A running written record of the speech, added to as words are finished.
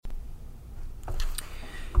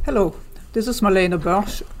Hello, this is Marlene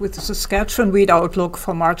Bosch with the Saskatchewan Wheat Outlook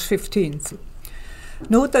for March 15th.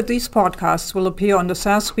 Note that these podcasts will appear on the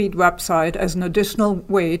Sask Wheat website as an additional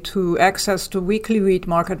way to access the weekly wheat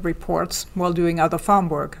market reports while doing other farm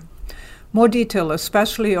work. More detail,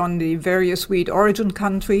 especially on the various wheat origin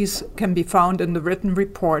countries, can be found in the written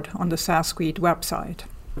report on the Sask Wheat website.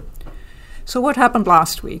 So what happened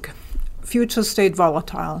last week? Futures stayed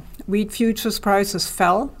volatile. Wheat futures prices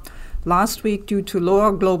fell last week due to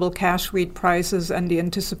lower global cash wheat prices and the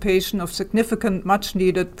anticipation of significant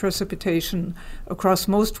much-needed precipitation across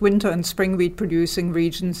most winter and spring wheat producing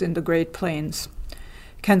regions in the Great Plains.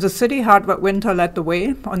 Kansas City hard wet winter led the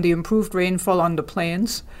way on the improved rainfall on the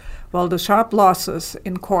plains, while the sharp losses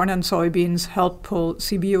in corn and soybeans helped pull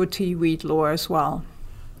CBOT wheat lower as well.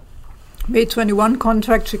 May 21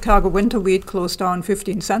 contract Chicago winter wheat closed down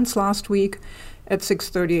 15 cents last week at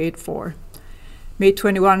 638.4. May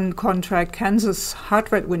 21 contract Kansas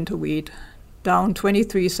hard red winter wheat down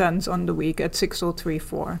 23 cents on the week at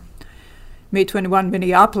 603.4. May 21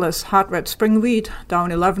 Minneapolis hard red spring wheat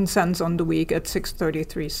down 11 cents on the week at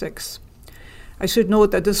 633.6. I should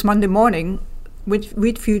note that this Monday morning,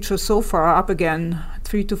 wheat futures so far are up again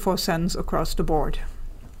 3 to 4 cents across the board.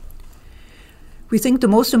 We think the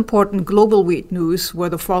most important global wheat news were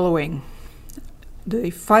the following.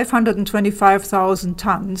 The 525,000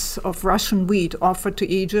 tons of Russian wheat offered to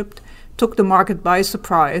Egypt took the market by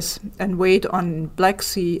surprise and weighed on Black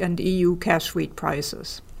Sea and EU cash wheat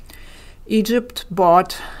prices. Egypt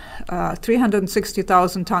bought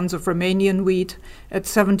 360,000 tons of Romanian wheat at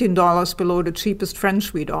 $17 below the cheapest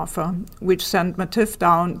French wheat offer, which sent Matif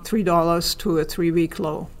down $3 to a 3-week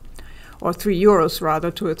low, or €3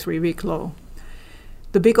 rather to a 3-week low.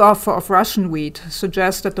 The big offer of Russian wheat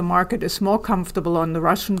suggests that the market is more comfortable on the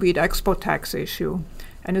Russian wheat export tax issue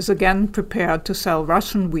and is again prepared to sell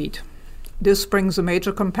Russian wheat. This brings a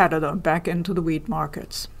major competitor back into the wheat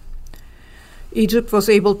markets. Egypt was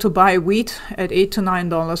able to buy wheat at $8 to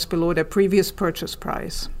 $9 below their previous purchase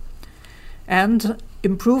price. And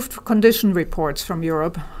improved condition reports from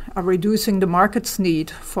Europe are reducing the market's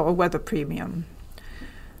need for a weather premium.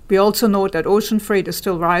 We also note that ocean freight is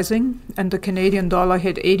still rising, and the Canadian dollar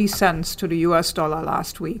hit 80 cents to the US dollar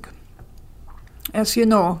last week. As you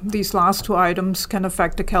know, these last two items can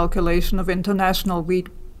affect the calculation of international wheat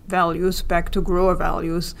values back to grower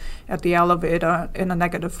values at the elevator in a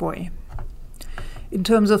negative way. In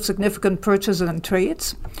terms of significant purchases and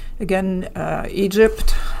trades, again,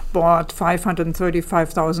 Egypt bought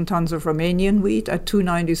 535,000 tons of Romanian wheat at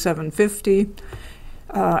 $297.50.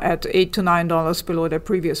 At $8 to $9 below their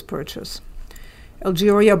previous purchase.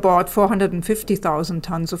 Algeria bought 450,000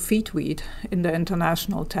 tons of feed wheat in the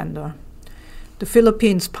international tender. The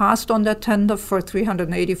Philippines passed on that tender for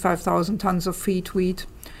 385,000 tons of feed wheat,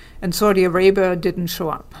 and Saudi Arabia didn't show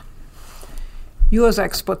up. U.S.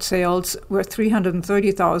 export sales were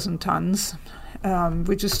 330,000 tons,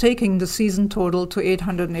 which is taking the season total to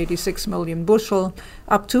 886 million bushel,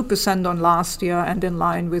 up 2% on last year and in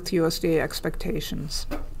line with USDA expectations.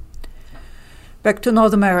 Back to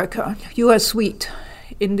North America, U.S. wheat.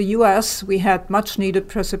 In the U.S., we had much-needed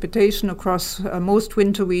precipitation across most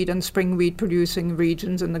winter wheat and spring wheat producing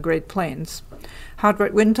regions in the Great Plains. Hard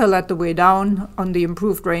red winter led the way down on the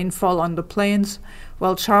improved rainfall on the plains,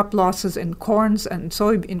 while sharp losses in corn and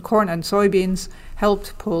soybeans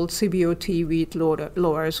helped pull CBOT wheat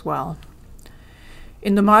lower as well.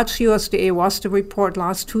 In the March USDA WASDE report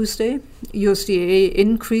last Tuesday, USDA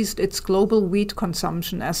increased its global wheat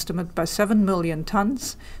consumption estimate by 7 million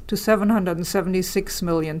tons to 776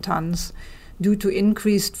 million tons due to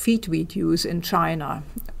increased feed wheat use in China.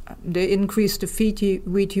 They increased the feed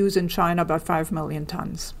wheat use in China by 5 million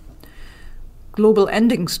tons. Global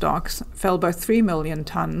ending stocks fell by 3 million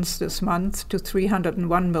tons this month to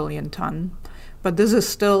 301 million tons, but this is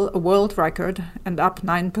still a world record and up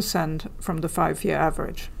 9% from the 5-year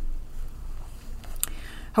average.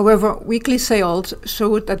 However, weekly sales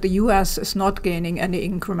showed that the U.S. is not gaining any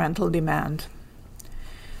incremental demand.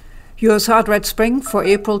 U.S. hard red spring for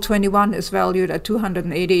April 21 is valued at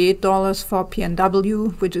 $288 for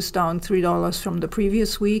PNW, which is down $3 from the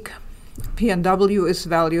previous week. PNW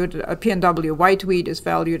white wheat is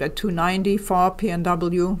valued at $290 for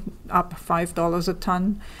PNW, up $5 a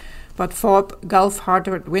ton. But FOB Gulf hard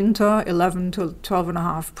red winter 11 to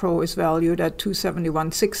 12.5 Pro is valued at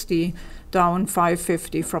 $271.60, down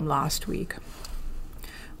 $5.50 from last week.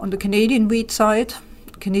 On the Canadian wheat side,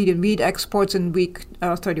 Canadian wheat exports in week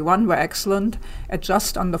 31 were excellent at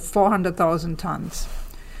just under 400,000 tons.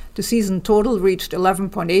 The season total reached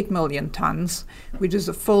 11.8 million tons, which is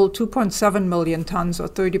a full 2.7 million tons or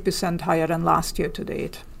 30% higher than last year to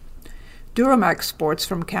date. durum exports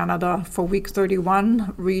from Canada for week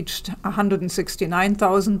 31 reached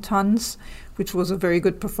 169,000 tons, which was a very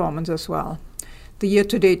good performance as well. The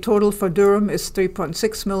year-to-date total for durum is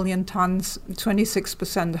 3.6 million tons,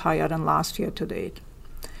 26% higher than last year-to-date.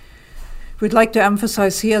 We'd like to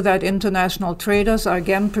emphasize here that international traders are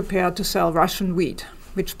again prepared to sell Russian wheat,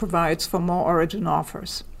 which provides for more origin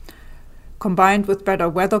offers. Combined with better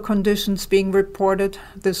weather conditions being reported,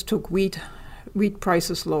 this took wheat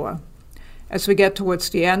prices lower. As we get towards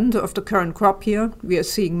the end of the current crop year, we are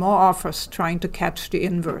seeing more offers trying to catch the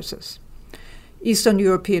inverses. Eastern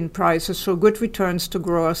European prices show good returns to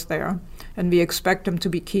growers there, and we expect them to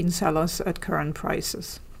be keen sellers at current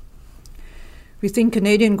prices. We think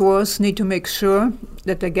Canadian growers need to make sure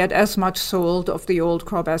that they get as much sold of the old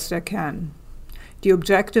crop as they can. The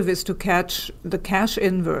objective is to catch the cash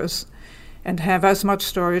inverse and have as much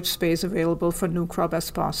storage space available for new crop as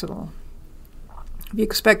possible. We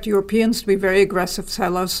expect Europeans to be very aggressive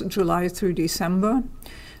sellers July through December,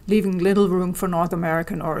 leaving little room for North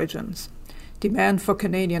American origins. Demand for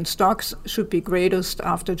Canadian stocks should be greatest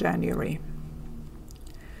after January.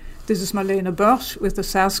 This is Marlene Börsch with the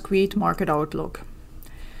Sask Wheat Market Outlook.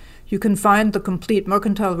 You can find the complete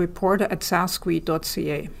mercantile report at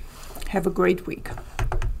saskwheat.ca. Have a great week.